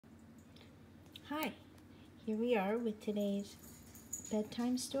Hi, here we are with today's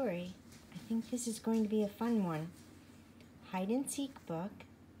bedtime story. I think this is going to be a fun one. Hide and seek book,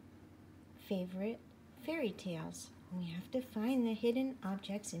 favorite fairy tales. We have to find the hidden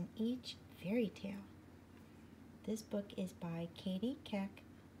objects in each fairy tale. This book is by Katy, Keck,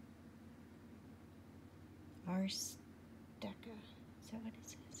 Arnsteen. Is that what it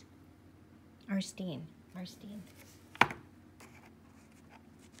says? Arnsteen. Hide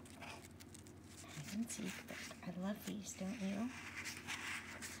and seek book. I love these, don't you?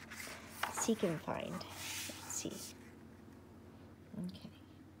 Seek and find. Let's see. Okay.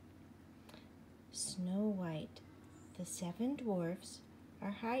 Snow White. The 7 dwarfs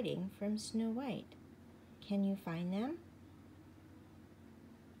are hiding from Snow White. Can you find them?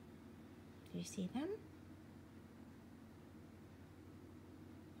 Do you see them?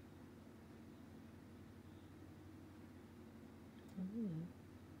 Ooh.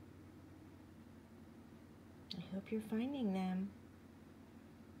 I hope you're finding them.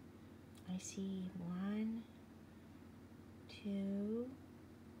 I see 1, 2,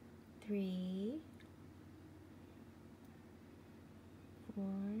 3, 4,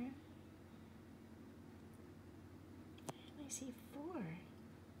 and I see 4.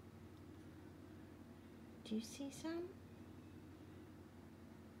 Do you see some?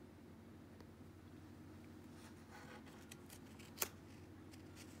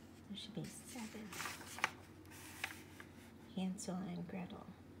 There should be 7. Hansel and Gretel.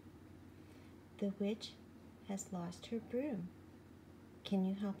 The witch has lost her broom. Can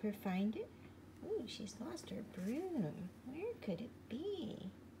you help her find it? Ooh, she's lost her broom. Where could it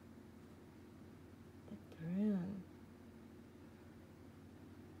be? The broom.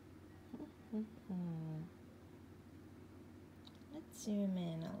 Let's zoom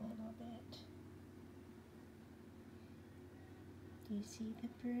in a little bit. Do you see the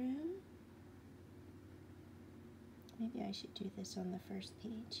broom? Maybe I should do this on the first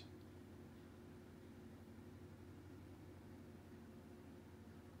page.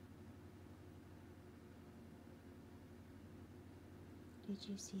 Did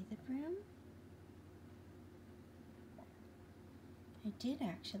you see the broom? I did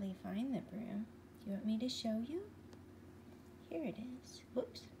actually find the broom. Do you want me to show you? Here it is.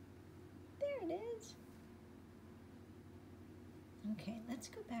 Whoops. There it is. Okay, let's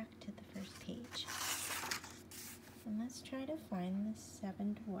go back to the first page. And let's try to find the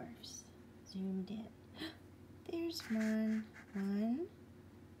 7 dwarfs. Zoomed in. There's one.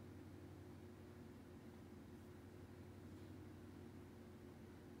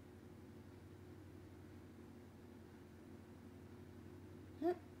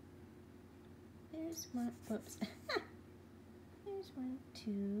 There's one. Whoops. There's 1,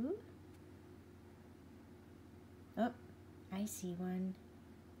 2. Oh, I see 1.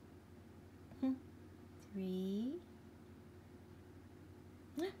 3.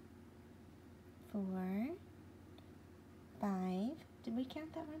 4, 5. Did we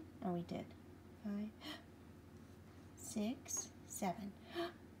count that one? Oh, we did. 5, 6, 7.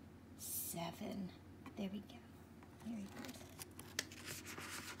 7. There we go. Very good.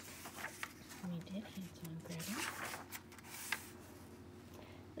 We did Hansel and Gretel.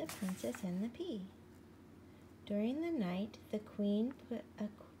 The Princess and the Pea. During the night, the queen put a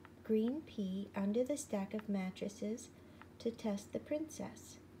green pea under the stack of mattresses to test the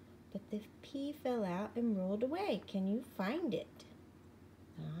princess. But the pea fell out and rolled away. Can you find it?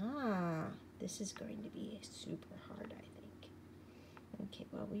 Ah, this is going to be super hard, I think. Okay,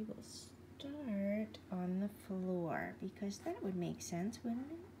 well, we will start on the floor because that would make sense,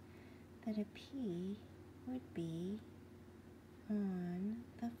 wouldn't it? That a pea would be on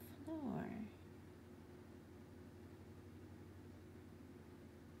the floor.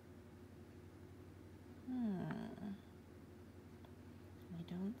 I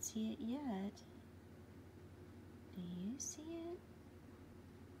don't see it yet. Do you see it?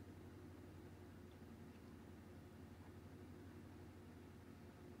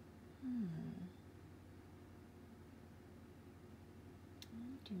 I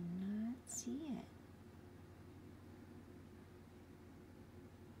do not see it.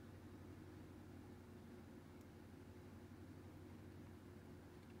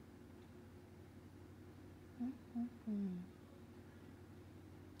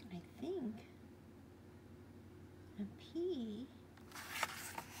 I think a pea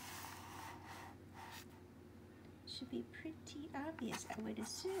should be pretty obvious. I would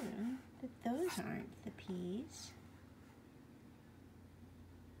assume that those aren't the peas.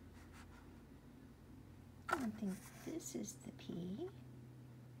 I don't think this is the pea.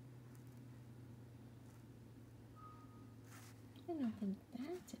 I don't think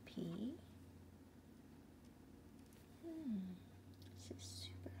that's a pea.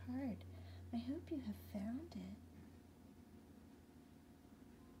 hope you have found it.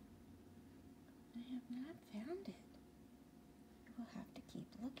 I have not found it. We'll have to keep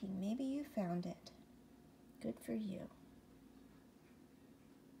looking. Maybe you found it. Good for you.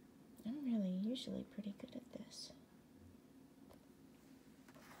 I'm really usually pretty good at this.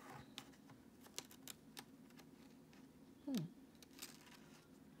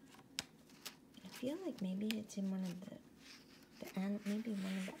 I feel like maybe it's in one of maybe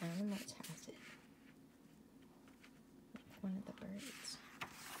one of the animals has it. Like one of the birds.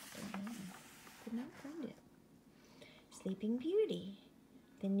 Don't know. Could not find it. Sleeping Beauty.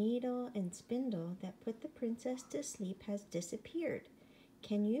 The needle and spindle that put the princess to sleep has disappeared.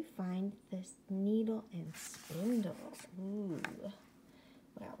 Can you find this needle and spindle? Ooh.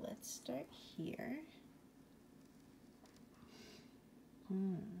 Well, let's start here.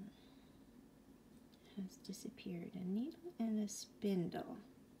 Has disappeared. A needle and a spindle.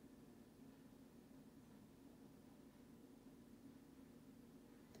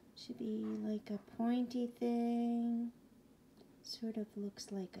 Should be like a pointy thing. Sort of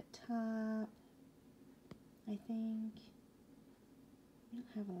looks like a top, I think. We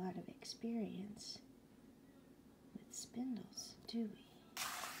don't have a lot of experience with spindles, do we?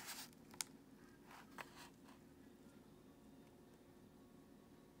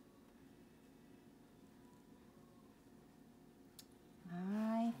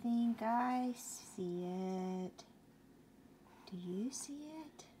 I think I see it. Do you see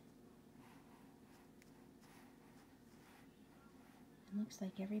it? It looks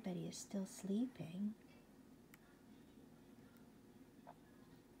like everybody is still sleeping.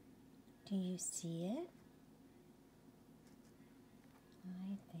 Do you see it?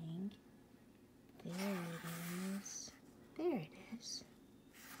 I think there it is. There it is.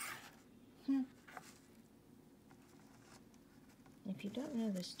 If you don't know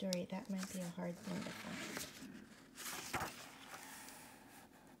the story, that might be a hard thing to find.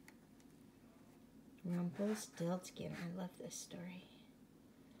 Rumpelstiltskin. I love this story.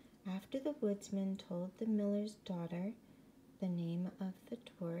 After the woodsman told the miller's daughter the name of the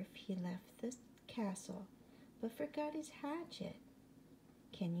dwarf, he left the castle, but forgot his hatchet.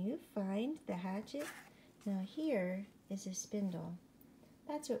 Can you find the hatchet? Now here is a spindle.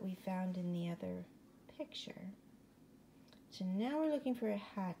 That's what we found in the other picture. So now we're looking for a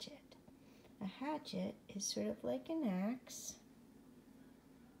hatchet. A hatchet is sort of like an axe.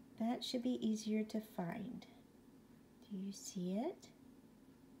 That should be easier to find. Do you see it?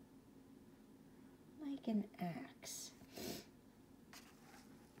 Like an axe.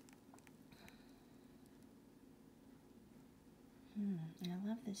 I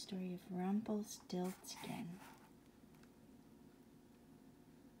love the story of Rumpelstiltskin.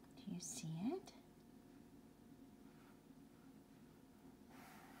 Do you see it?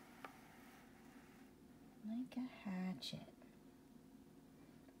 Like a hatchet.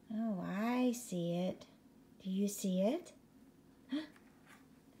 Oh, I see it. Do you see it?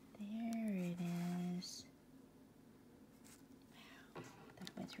 There it is. Wow, that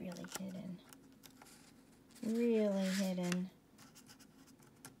was really hidden. Really hidden.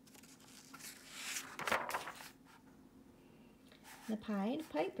 The Pied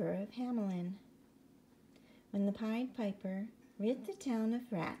Piper of Hamelin. When the Pied Piper rid the town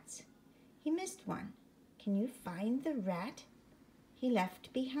of rats, he missed one. Can you find the rat he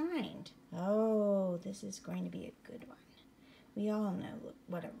left behind? Oh, this is going to be a good one. We all know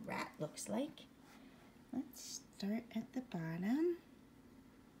what a rat looks like. Let's start at the bottom.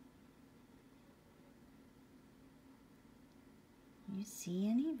 You see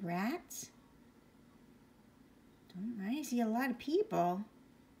any rats? I see a lot of people.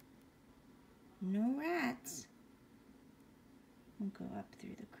 No rats. We'll go up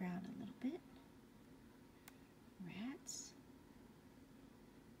through the crowd a little bit. Rats.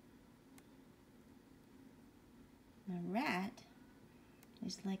 A rat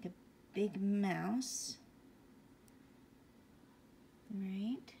is like a big mouse,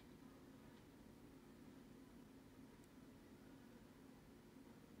 right?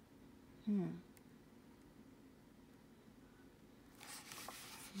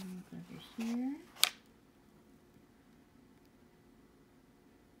 Look over here.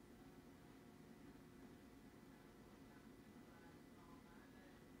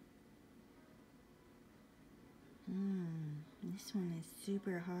 This one is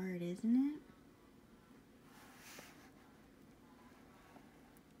super hard, isn't it?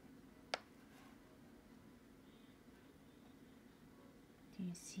 Do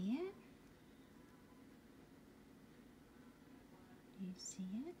you see it? Do you see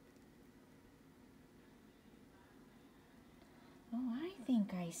it? Oh, I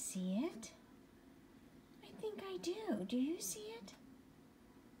think I see it. think I do. Do you see it?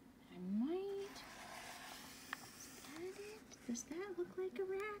 I might. Is that it? Does that look like a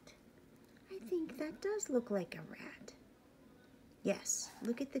rat? I think that does look like a rat. Yes,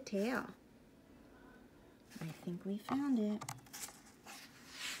 look at the tail. I think we found it.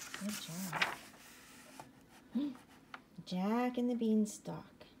 Good job. Jack and the Beanstalk.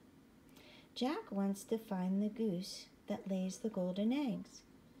 Jack wants to find the goose that lays the golden eggs.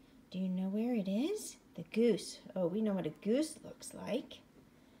 Do you know where it is? The goose. Oh, we know what a goose looks like.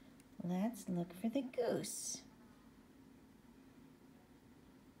 Let's look for the goose.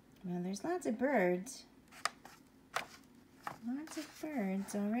 Well, there's lots of birds. Lots of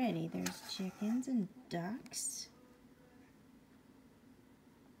birds already. There's chickens and ducks.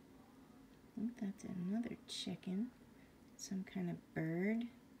 I think that's another chicken. Some kind of bird.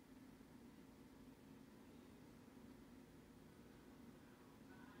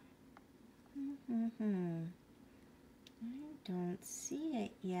 I don't see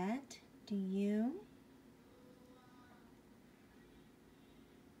it yet. Do you?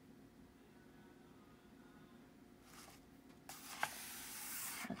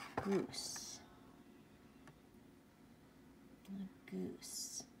 A goose. A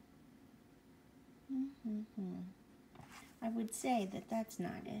goose. I would say that that's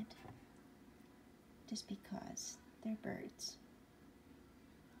not it, just because they're birds.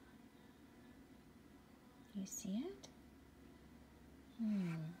 You see it?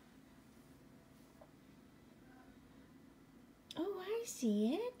 Oh, I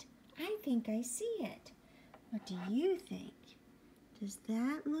see it. I think I see it. What do you think? Does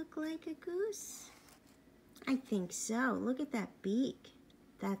that look like a goose? I think so. Look at that beak.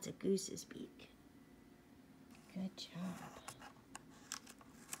 That's a goose's beak. Good job.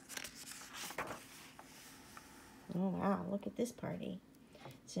 Oh, wow. Look at this party.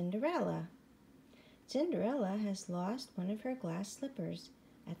 Cinderella. Cinderella has lost one of her glass slippers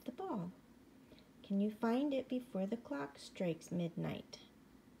at the ball. Can you find it before the clock strikes midnight?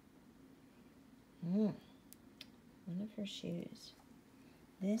 One of her shoes.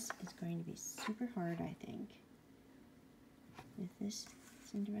 This is going to be super hard, I think. Is this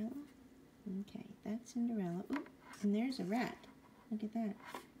Cinderella? Okay, that's Cinderella. Ooh, and there's a rat. Look at that.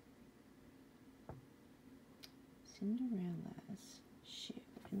 Cinderella's shoe.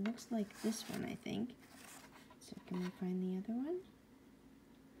 It looks like this one, I think. So can we find the other one?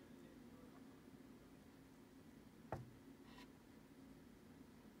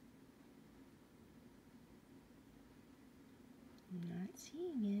 I'm not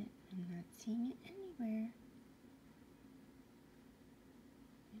seeing it. I'm not seeing it anywhere.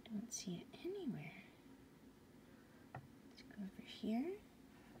 I don't see it anywhere. Let's go over here.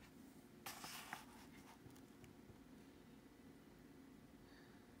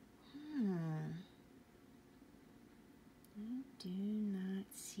 I do not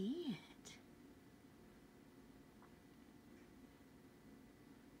see it.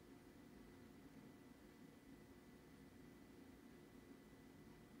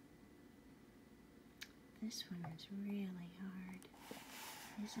 This one is really hard,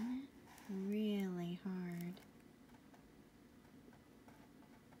 isn't it? Really hard.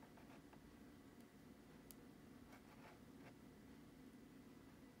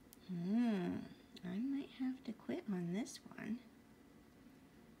 I might have to quit on this one.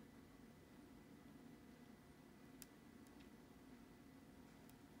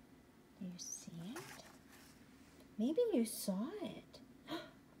 Do you see it? Maybe you saw it.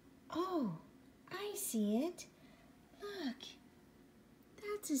 Oh, I see it. Look,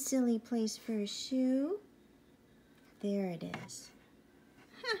 that's a silly place for a shoe. There it is.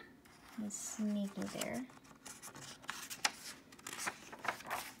 Huh, it was sneaky there.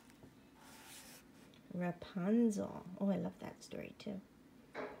 Rapunzel. Oh, I love that story too.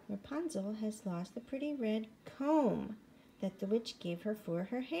 Rapunzel has lost the pretty red comb that the witch gave her for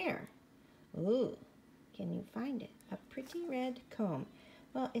her hair. Ooh, can you find it? A pretty red comb.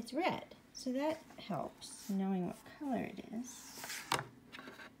 Well, it's red, so that helps, knowing what color it is.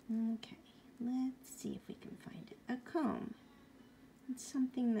 Okay, let's see if we can find it. A comb. It's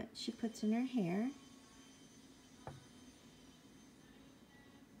something that she puts in her hair.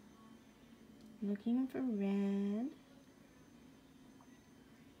 Looking for red.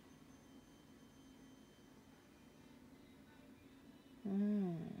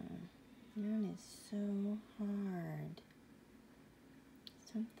 That is so hard.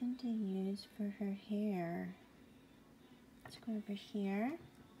 Something to use for her hair. Let's go over here.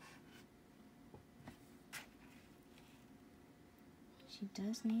 She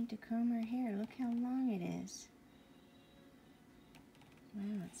does need to comb her hair. Look how long it is.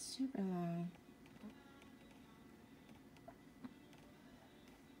 Wow, it's super long.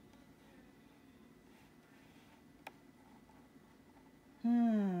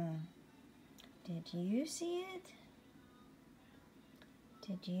 Did you see it?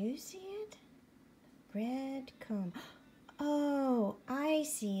 Did you see it? Red comb. Oh, I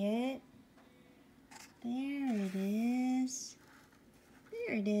see it. There it is.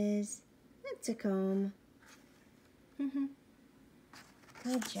 There it is. That's a comb.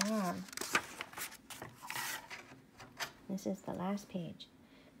 Good job. This is the last page.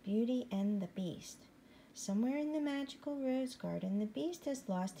 Beauty and the Beast. Somewhere in the magical rose garden, the Beast has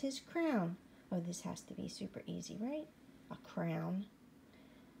lost his crown. Oh, this has to be super easy, right? A crown.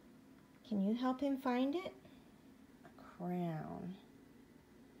 Can you help him find it? A crown.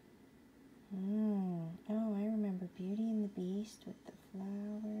 Oh, I remember Beauty and the Beast with the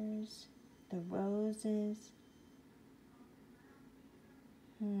flowers, the roses.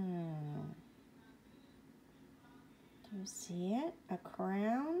 Do you see it? A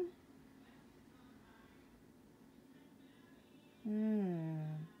crown? I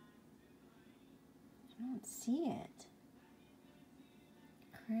don't see it.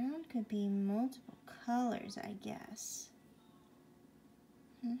 Crown could be multiple colors, I guess.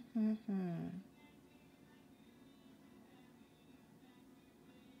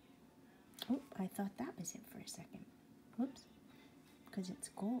 Oh, I thought that was it for a second. Whoops. Because it's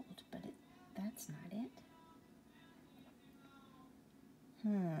gold, but that's not it.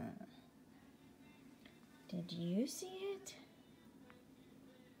 Did you see it?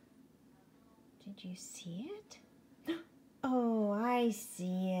 Did you see it? Oh, I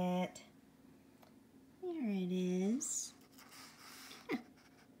see it. There it is.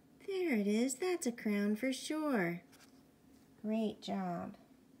 There it is. That's a crown for sure. Great job.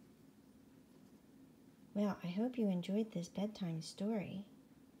 Well, I hope you enjoyed this bedtime story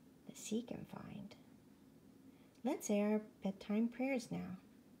that Sea can find. Let's say our bedtime prayers now.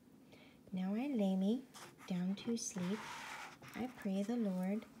 Now I lay me down to sleep. I pray the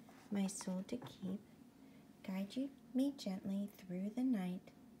Lord my soul to keep. Guide me gently through the night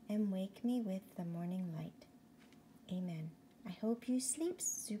and wake me with the morning light. Amen. I hope you sleep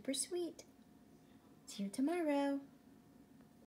super sweet. See you tomorrow.